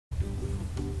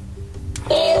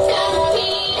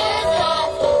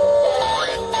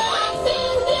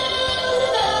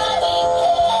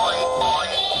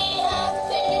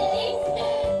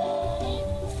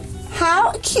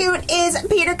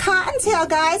Peter Cottontail,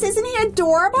 guys. Isn't he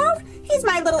adorable? He's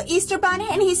my little Easter bunny,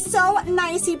 and he's so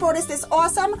nice. He brought us this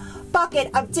awesome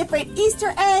bucket of different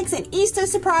Easter eggs and Easter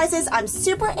surprises. I'm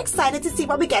super excited to see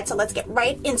what we get, so let's get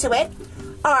right into it.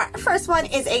 Our first one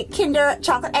is a Kinder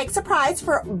chocolate egg surprise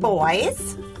for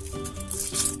boys,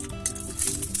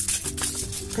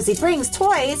 because he brings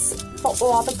toys for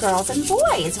all the girls and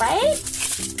boys, right?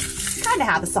 Kind of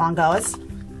how the song goes.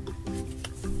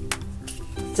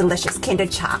 Delicious Kinder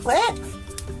chocolate.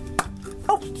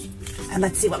 Oh, and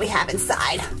let's see what we have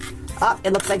inside. Oh,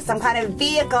 it looks like some kind of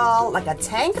vehicle, like a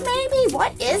tank maybe?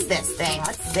 What is this thing?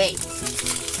 Let's see.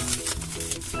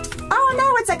 Oh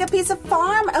no, it's like a piece of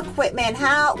farm equipment.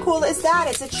 How cool is that?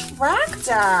 It's a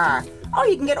tractor. Oh,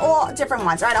 you can get all different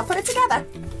ones. All right, I'll put it together.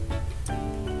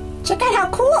 Check out how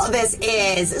cool this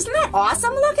is. Isn't that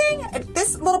awesome looking?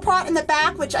 This little part in the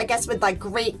back, which I guess would like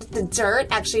grate the dirt,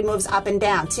 actually moves up and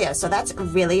down too. So that's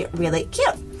really, really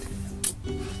cute.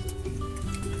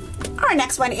 Our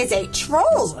next one is a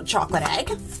Trolls chocolate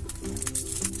egg.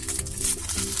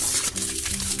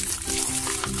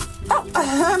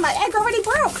 Oh, my egg already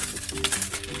broke.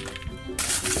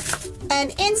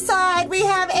 And inside we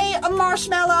have a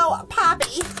marshmallow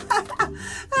poppy.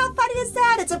 How funny is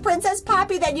that? It's a Princess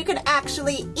Poppy that you can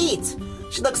actually eat.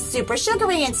 She looks super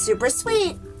sugary and super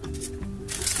sweet.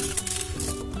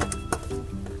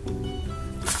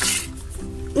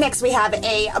 Next we have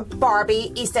a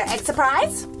Barbie Easter egg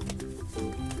surprise.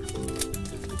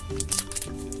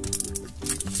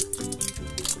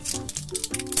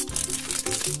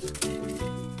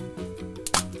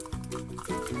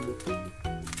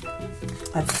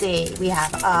 Let's see, we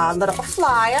have a little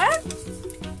flyer.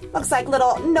 Looks like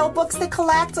little notebooks to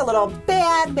collect, a little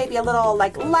bag, maybe a little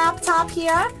like laptop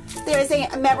here. There's a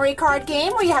memory card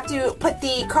game where you have to put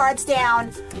the cards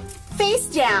down face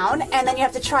down, and then you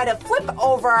have to try to flip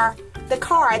over the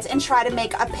cards and try to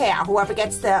make a pair. Whoever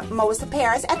gets the most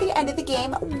pairs at the end of the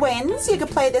game wins. You can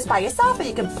play this by yourself or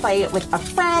you can play it with a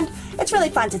friend. It's really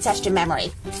fun to test your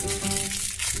memory.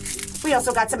 We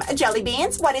also got some jelly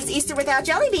beans. What is Easter without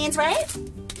jelly beans, right?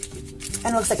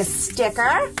 And it looks like a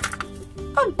sticker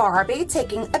of Barbie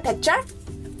taking a picture.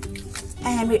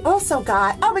 And we also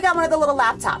got, oh, we got one of the little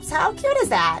laptops. How cute is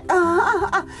that?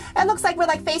 It looks like we're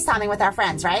like FaceTiming with our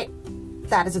friends, right?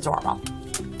 That is adorable.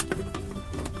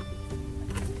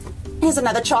 Here's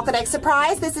another chocolate egg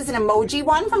surprise. This is an emoji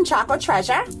one from Choco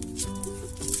Treasure.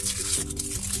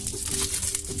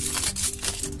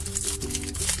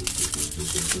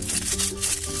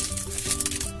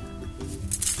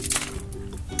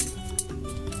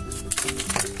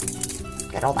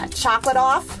 Get all that chocolate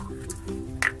off.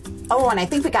 Oh, and I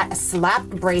think we got a slap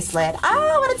bracelet.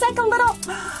 Oh, and it's like a little,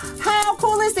 how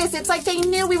cool is this? It's like they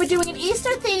knew we were doing an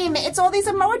Easter theme. It's all these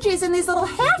emojis and these little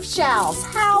half shells.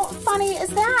 How funny is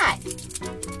that?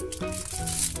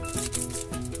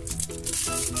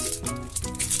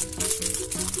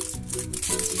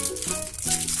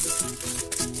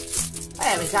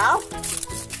 There we go.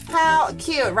 How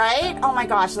cute, right? Oh my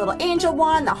gosh, the little angel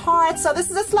one, the heart. So this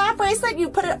is a slap bracelet. You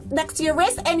put it next to your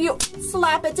wrist and you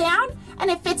slap it down,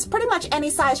 and it fits pretty much any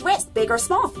size wrist, big or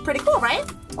small. Pretty cool, right?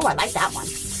 Oh, I like that one.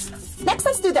 Next,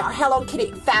 let's do our Hello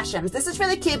Kitty fashions. This is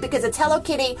really cute because it's Hello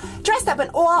Kitty dressed up in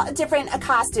all different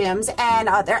costumes, and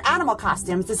they're animal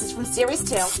costumes. This is from Series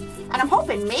 2, and I'm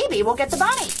hoping maybe we'll get the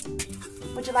bunny.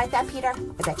 Would you like that, Peter?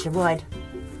 I bet you would.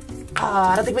 Oh,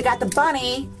 I don't think we got the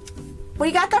bunny.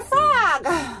 We got the frog,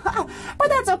 but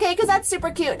that's okay because that's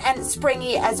super cute and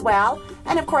springy as well.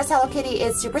 And of course, Hello Kitty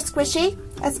is super squishy,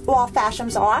 as all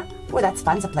fashions are. Oh, that's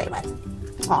fun to play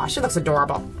with. Aw, she looks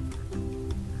adorable.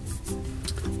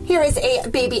 Here is a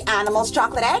baby animals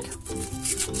chocolate egg.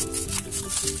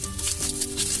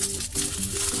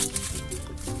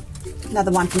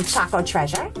 Another one from Choco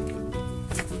Treasure.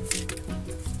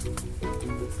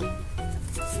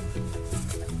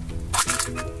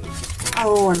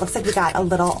 Oh, and it looks like we got a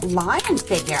little lion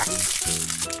figure.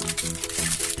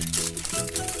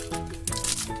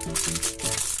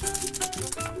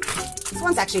 This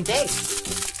one's actually big.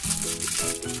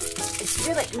 It's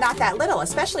really not that little,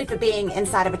 especially for being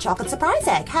inside of a chocolate surprise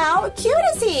egg. How cute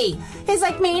is he? His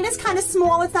like mane is kind of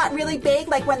small. It's not really big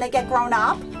like when they get grown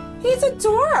up. He's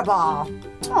adorable.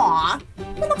 Aw,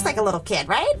 he looks like a little kid,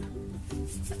 right?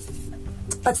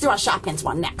 Let's do our Shopkins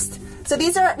one next. So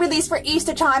these are released for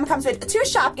Easter time. Comes with 2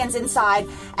 Shopkins inside,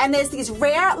 and there's these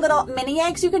rare little mini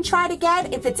eggs you can try to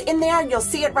get. If it's in there, you'll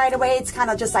see it right away. It's kind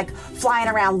of just like flying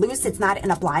around loose. It's not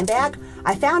in a blind bag.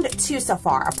 I found 2 so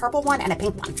far, a purple one and a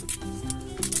pink one.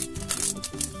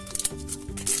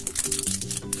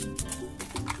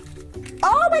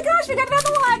 Oh my gosh, we got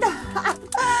another one.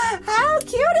 How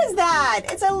cute is that?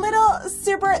 It's a little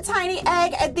super tiny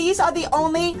egg, and these are the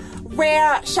only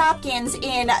rare Shopkins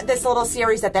in this little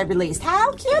series that they released.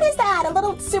 How cute is that? A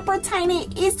little super tiny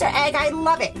Easter egg. I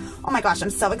love it. Oh my gosh, I'm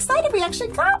so excited we actually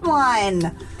got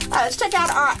one. Let's check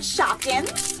out our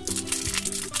Shopkins.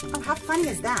 Oh, how funny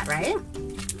is that, right?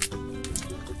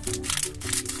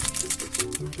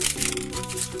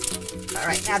 All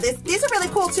right, now these are really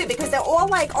cool too because they're all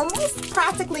like almost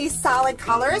practically solid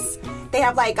colors. They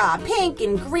have like pink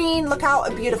and green. Look how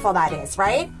beautiful that is,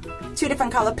 right? Two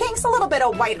different color pinks, a little bit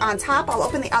of white on top. I'll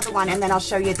open the other one and then I'll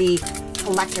show you the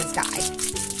collector's guide.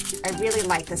 I really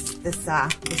like this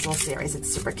little series.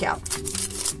 It's super cute.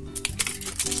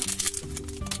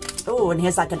 Oh, and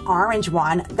here's like an orange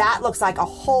one. That looks like a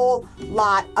whole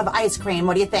lot of ice cream.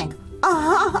 What do you think?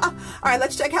 All right,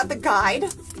 let's check out the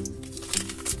guide.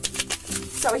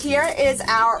 So here is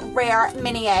our rare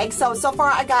mini egg. So far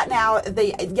I got now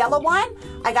the yellow one,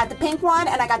 I got the pink one,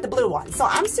 and I got the blue one. So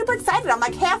I'm super excited. I'm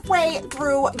like halfway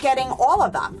through getting all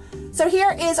of them. So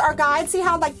here is our guide. See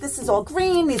how like this is all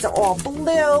green, these are all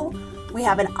blue. We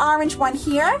have an orange one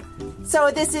here. So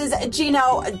this is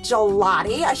Gino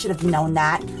Gelati. I should have known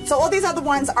that. So all these other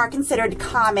ones are considered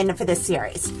common for this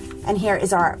series. And here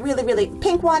is our really, really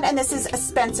pink one. And this is a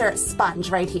Spencer Sponge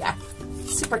right here.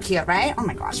 Super cute, right? Oh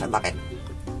my gosh, I love it.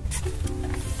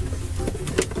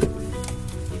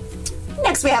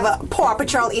 Next, we have a Paw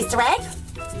Patrol Easter egg.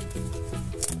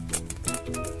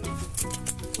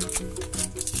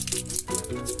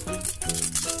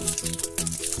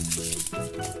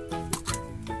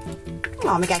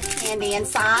 Oh, we got candy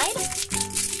inside.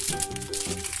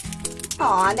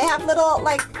 Oh, and they have little,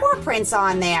 like, paw prints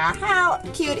on there. How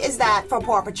cute is that for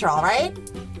Paw Patrol, right?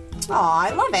 Oh, I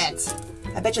love it.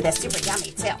 I bet you they're super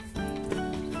yummy, too.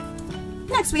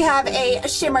 Next, we have a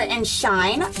Shimmer and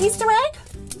Shine Easter egg.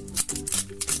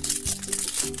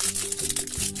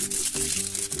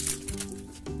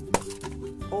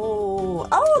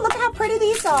 Oh, look how pretty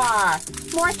these are.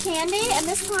 More candy, and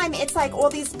this time it's like all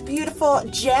these beautiful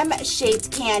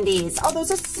gem-shaped candies. Oh,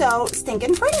 those are so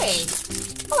stinking pretty.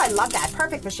 Oh, I love that.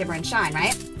 Perfect for Shimmer and Shine,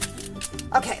 right?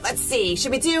 Okay, let's see.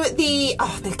 Should we do the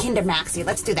Kinder Maxi?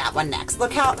 Let's do that one next.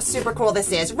 Look how super cool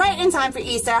this is. Right in time for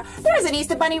Easter. There's an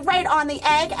Easter bunny right on the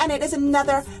egg, and it is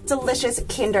another delicious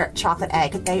Kinder chocolate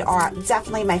egg. They are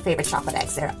definitely my favorite chocolate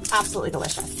eggs. They're absolutely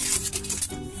delicious.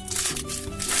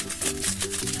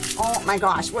 Oh my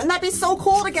gosh, wouldn't that be so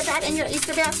cool to get that in your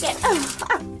Easter basket?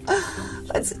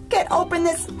 Let's open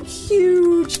this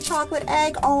huge chocolate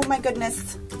egg. Oh my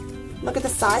goodness. Look at the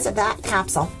size of that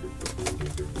capsule.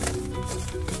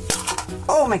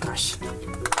 Oh my gosh.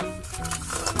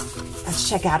 Let's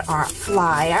check out our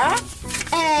flyer.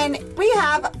 And we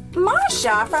have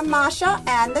Masha from Masha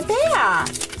and the Bear.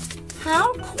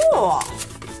 How cool.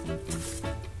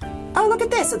 Oh, look at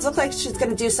this. It looks like she's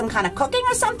going to do some kind of cooking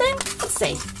or something. Let's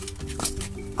see.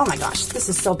 Oh my gosh, this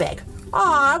is so big.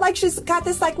 Aw, like she's got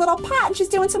this like little pot and she's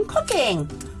doing some cooking.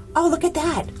 Oh, look at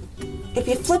that. If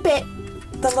you flip it,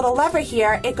 the little lever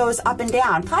here, it goes up and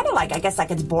down. Kind of like, I guess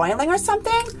like it's boiling or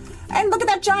something. And look at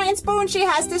that giant spoon she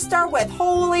has to stir with.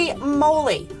 Holy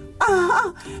moly.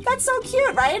 That's so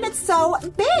cute, right? It's so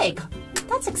big.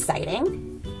 That's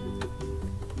exciting.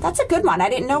 That's a good one. I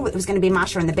didn't know it was going to be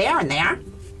Masha and the Bear in there.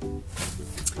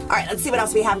 All right, let's see what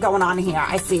else we have going on here.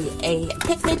 I see a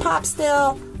Pikmi Pop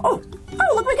still. Oh,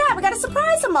 look we got a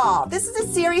surprise them all. This is a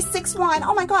Series 6-1.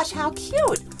 Oh my gosh, how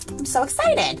cute. I'm so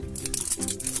excited.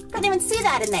 Couldn't even see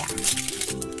that in there.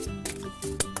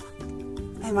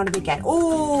 And what did we get?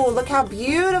 Oh, look how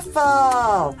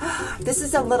beautiful. This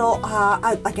is a little,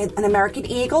 like an American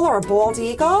eagle or a bald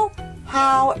eagle.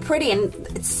 How pretty, and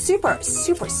it's super,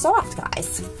 super soft,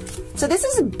 guys. So this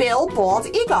is Bill Bald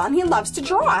Eagle, and he loves to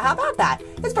draw. How about that?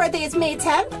 His birthday is May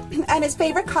 10th, and his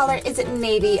favorite color is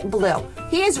navy blue.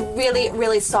 He is really,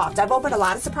 really soft. I've opened a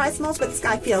lot of surprise smalls, but this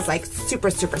guy feels like super,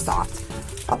 super soft.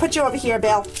 I'll put you over here,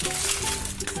 Bill.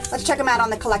 Let's check him out on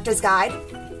the collector's guide.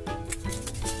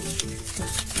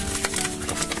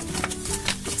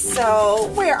 So,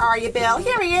 where are you, Bill?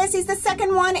 Here he is. He's the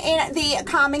second one in the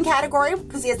common category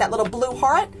because he has that little blue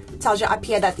heart. Tells you up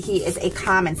here that he is a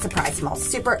common surprise small.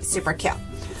 Super, super cute.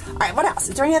 All right, what else?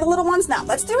 Is there any other little ones? No,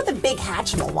 let's do with the big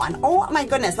Hatchimal one. Oh my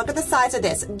goodness, look at the size of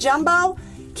this. Jumbo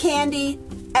candy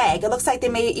egg. It looks like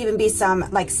there may even be some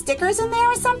like stickers in there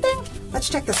or something. Let's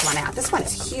check this one out. This one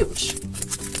is huge.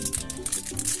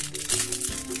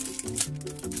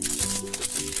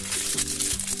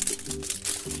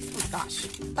 Oh my gosh,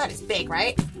 that is big,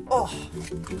 right? Oh,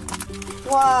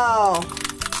 whoa.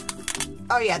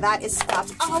 Oh yeah, that is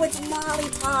stuffed. Oh, it's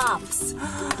lollipops.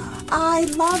 I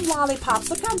love lollipops.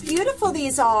 Look how beautiful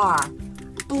these are.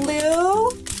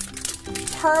 blue,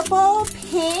 purple,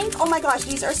 pink. Oh my gosh,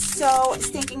 these are so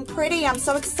stinking pretty. I'm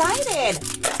so excited.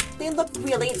 They look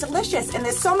really delicious. And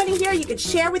there's so many here you could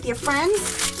share with your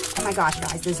friends. Oh my gosh,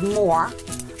 guys, there's more.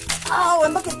 Oh,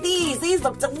 and look at these. These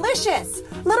look delicious.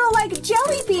 Little like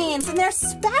jelly beans, and they're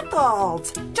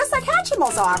speckled. Just like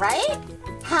Hatchimals are, right?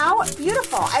 How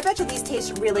beautiful. I bet you these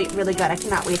taste really, really good. I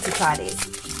cannot wait to try these.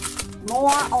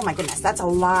 More. Oh my goodness, that's a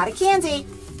lot of candy.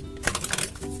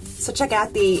 So check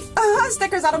out the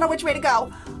stickers. I don't know which way to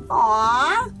go.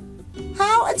 Aww.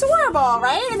 How adorable,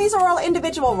 right? And these are all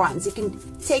individual ones. You can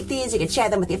take these, you can share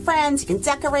them with your friends, you can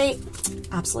decorate.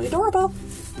 Absolutely adorable.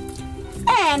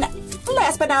 And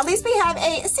last but not least, we have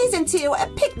a Season 2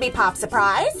 Pikmi Pop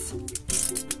surprise.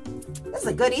 This is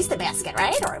a good Easter basket,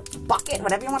 right? Or a bucket,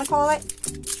 whatever you want to call it.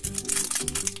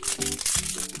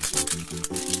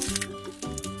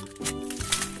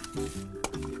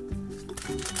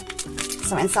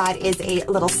 So inside is a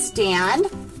little stand,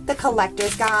 the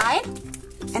collector's guide,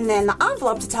 and then the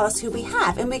envelope to tell us who we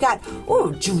have. And we got,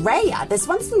 ooh, Drea. This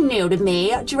one's new to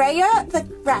me. Drea the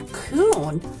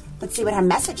raccoon. Let's see what her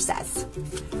message says.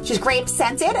 She's grape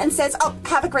scented and says, oh,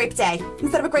 have a grape day.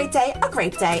 Instead of a great day, a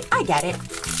grape day. I get it.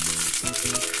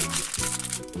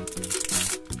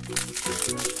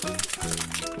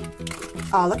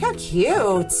 Oh, look how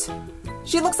cute.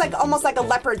 She looks like almost like a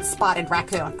leopard spotted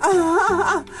raccoon.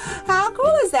 How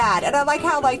cool is that? And I like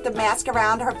how like the mask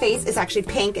around her face is actually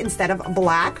pink instead of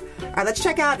black. All right, let's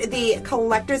check out the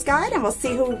collector's guide and we'll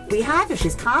see who we have, if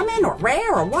she's common or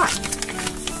rare or what.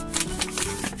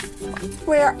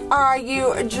 Where are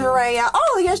you, Drea?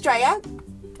 Oh, here's Drea.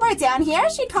 Right down here.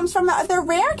 She comes from the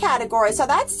rare category, so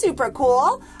that's super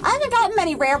cool. I haven't gotten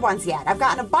many rare ones yet. I've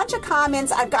gotten a bunch of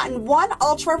commons. I've gotten one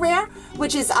ultra rare,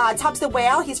 which is Tubbs the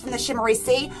Whale. He's from the Shimmery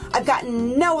Sea. I've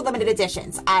gotten no limited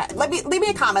editions. Leave me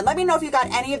a comment. Let me know if you got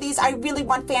any of these. I really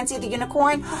want Fancy the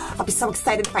Unicorn. I'll be so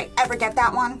excited if I ever get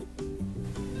that one.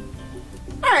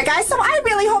 Alright guys, so I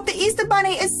really hope the Easter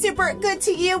Bunny is super good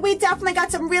to you. We definitely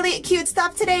got some really cute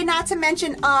stuff today, not to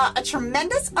mention a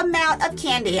tremendous amount of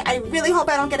candy. I really hope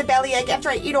I don't get a bellyache after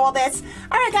I eat all this.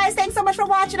 Alright guys, thanks so much for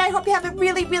watching. I hope you have a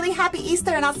really, really happy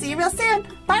Easter and I'll see you real soon.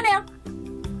 Bye now.